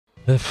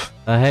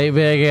I hate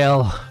being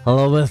ill.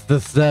 Hello, Mr.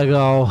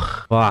 Stego.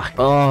 Fuck.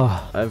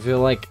 Oh, I feel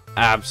like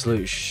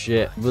absolute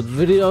shit. But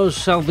videos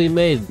shall be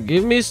made.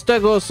 Give me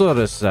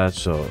Stegosaurus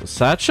satchel.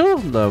 Satchel?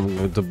 No, I'm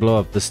going to blow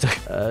up the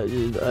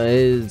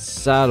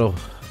saddle.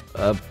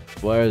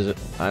 Where is it?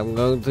 I'm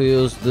going to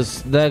use the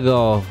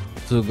Stego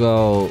to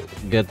go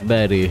get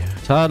Betty.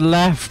 Turn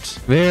left,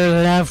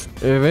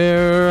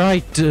 veer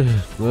right.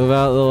 Move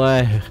out of the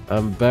way.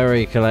 I'm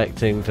berry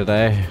collecting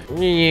today.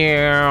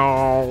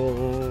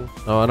 No,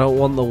 I don't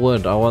want the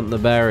wood. I want the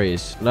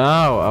berries.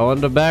 No, I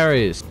want the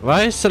berries. Have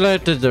I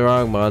selected the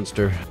wrong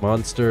monster?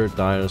 Monster,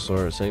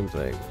 dinosaur, same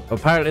thing.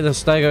 Apparently the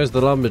Stego is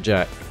the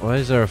lumberjack. Why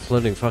is there a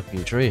floating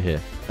fucking tree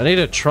here? I need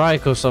a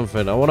trike or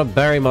something. I want a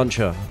berry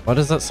muncher. Why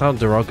does that sound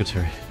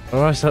derogatory?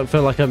 I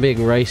feel like I'm being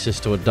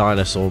racist to a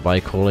dinosaur by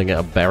calling it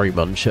a berry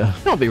muncher.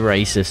 You can't be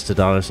racist to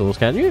dinosaurs,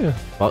 can you?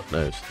 Fuck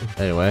knows.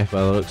 Anyway,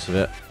 by the looks of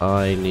it,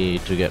 I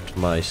need to get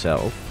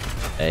myself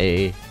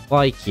a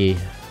twikey.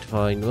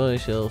 Find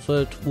myself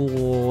a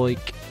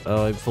twike.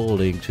 I'm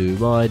falling to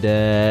my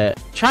death.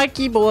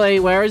 Trikey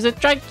boy, where is it?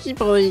 Trikey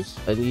boy.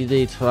 I need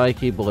a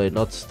trikey boy,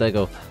 not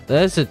Stego.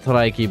 There's a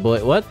trikey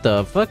boy. What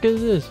the fuck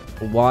is this?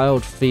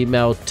 Wild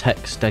female tech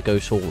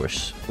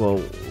stegosaurus. Well,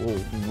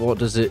 what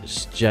does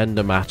its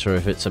gender matter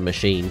if it's a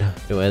machine?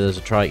 Anyway, there's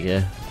a trike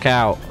here.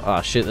 Cow.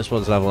 Ah, shit, this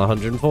one's level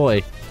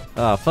 140.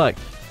 Ah, fuck.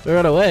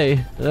 Run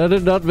away. I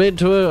did not mean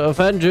to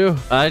offend you.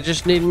 I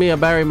just need me a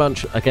berry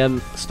munch.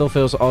 Again, still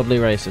feels oddly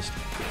racist.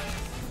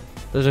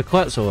 There's a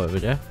Quetzal over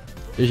there.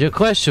 There's your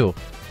Quetzal.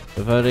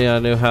 If only I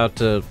knew how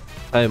to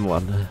tame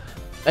one.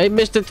 Hey,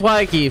 Mr.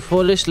 Twikey,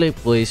 fall asleep,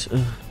 please.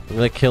 I'm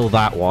gonna kill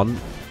that one.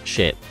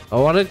 Shit. I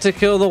wanted to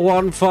kill the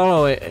one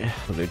following.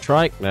 Let me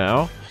trike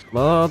now.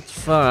 Not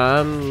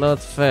fun, not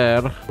fair.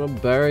 I'm a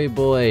berry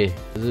boy.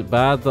 Is it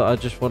bad that I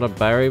just want a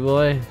berry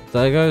boy?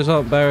 Stegos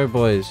aren't berry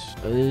boys.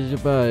 There's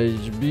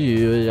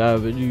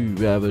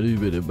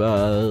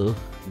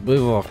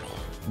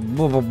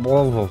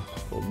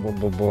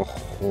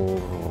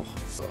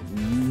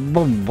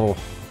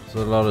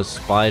a lot of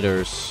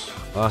spiders.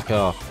 Fuck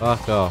off.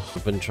 Fuck off.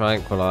 I've been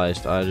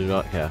tranquilized. I do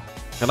not care.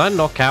 Can I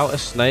knock out a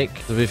snake?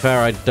 To be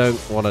fair, I don't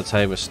want to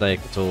tame a snake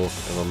at all,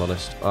 if I'm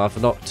honest.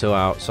 I've knocked 2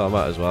 out, so I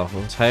might as well.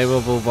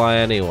 Tameable by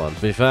anyone.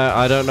 To be fair,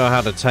 I don't know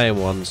how to tame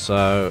one,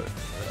 so...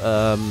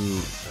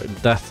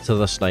 death to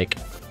the snake.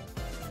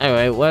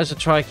 Anyway, where's the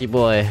trikey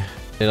boy?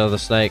 You know, the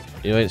snake.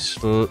 You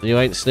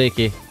ain't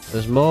sneaky.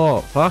 There's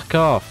more. Fuck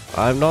off.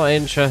 I'm not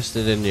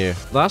interested in you.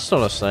 That's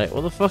not a snake.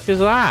 What the fuck is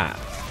that?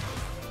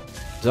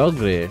 It's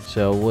ugly,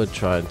 so I would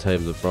try and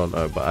tame the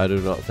Bronto, but I do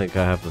not think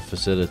I have the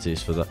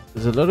facilities for that.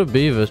 There's a lot of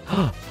beavers.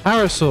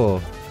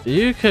 Parasaur!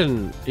 You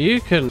can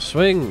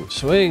swing.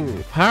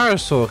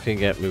 Parasaur can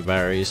get me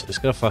berries. It's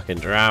gonna fucking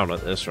drown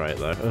at this rate,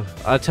 though.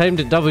 I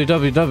tamed it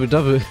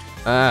www.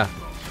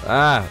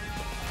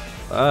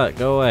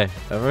 Go away.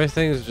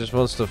 Everything just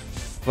wants to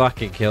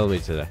fucking kill me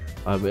today.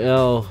 I'm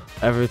ill.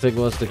 Everything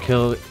wants to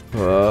kill me.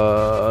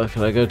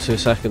 Can I go 2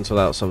 seconds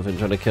without something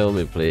trying to kill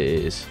me,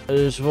 please? I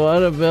just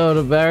want to build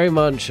a berry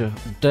muncher.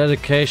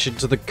 Dedication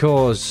to the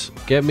cause.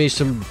 Get me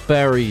some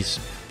berries,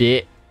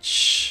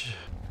 bitch.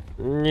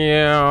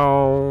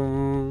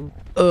 No.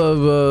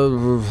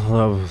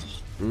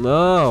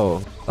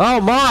 No.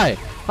 Oh my.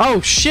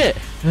 Oh shit.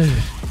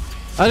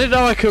 I didn't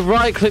know I could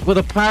right click with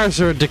a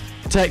parasaur and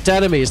detect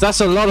enemies. That's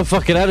a lot of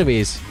fucking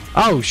enemies.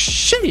 Oh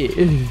shit.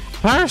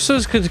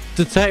 Parasaurs could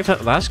detect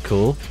that. That's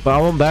cool. But I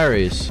want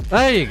berries.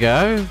 There you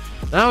go.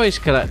 Now he's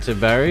collecting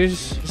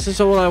berries. This is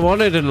all I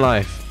wanted in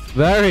life.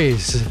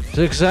 Berries.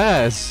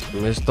 Success.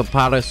 Mr.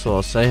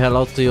 Parasaur, say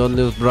hello to your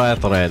new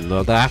brethren.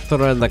 The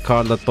after and the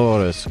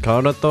Carnotaurus.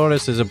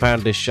 Carnotaurus is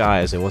apparently shy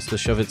as it wants to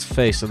shove its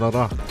face in a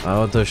rock. I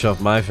want to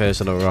shove my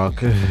face in a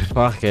rock.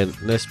 Fucking,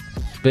 this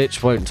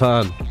bitch won't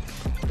turn.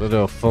 We'll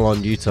do a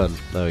full-on U-turn.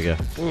 There we go.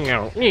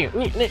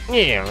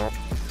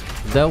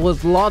 There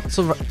was lots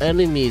of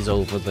enemies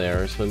over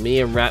there, so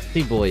me and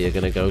Rapty Boy are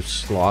gonna go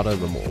slaughter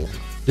them all.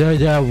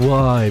 Yeah,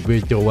 why,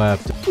 Mr.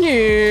 Raptor?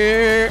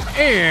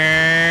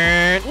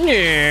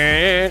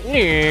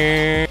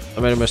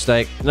 I made a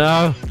mistake.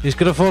 No, he's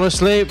gonna fall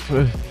asleep.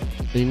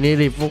 He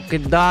nearly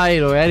fucking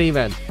died already,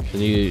 man.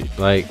 Can you,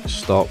 like,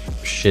 stop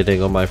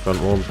shitting on my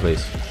front lawn,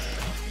 please?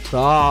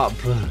 Stop.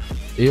 Are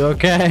you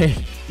okay?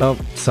 Oh,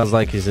 sounds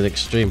like he's in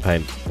extreme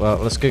pain. Well,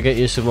 let's go get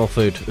you some more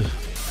food.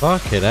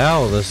 Fucking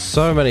hell, there's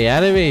so many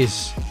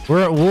enemies.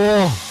 We're at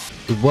war.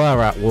 We were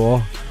at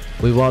war.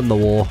 We won the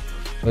war.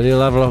 When you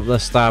level up their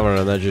stamina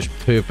and they're just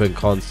pooping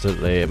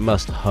constantly, it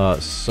must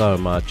hurt so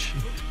much.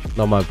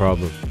 Not my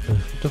problem.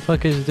 What the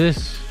fuck is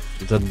this?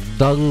 It's a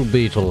dung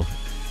beetle.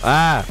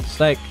 Ah,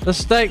 snake. The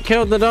snake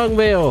killed the dung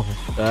beetle.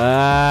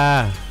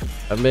 Ah,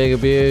 I'm being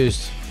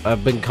abused.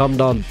 I've been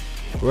cummed on.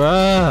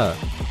 Bruh.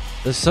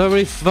 There's so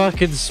many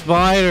fucking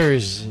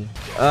spiders.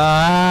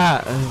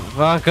 Ah,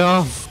 fuck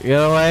off. Get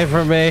away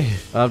from me.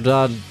 I'm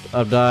done.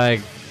 I'm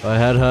dying. My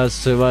head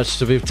hurts too much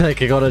to be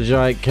taking on a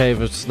giant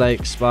cave of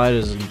snakes,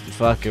 spiders, and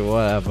fucking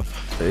whatever.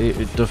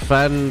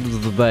 Defend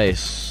the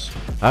base.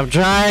 I'm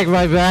trying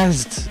my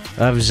best.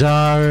 I'm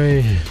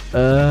sorry.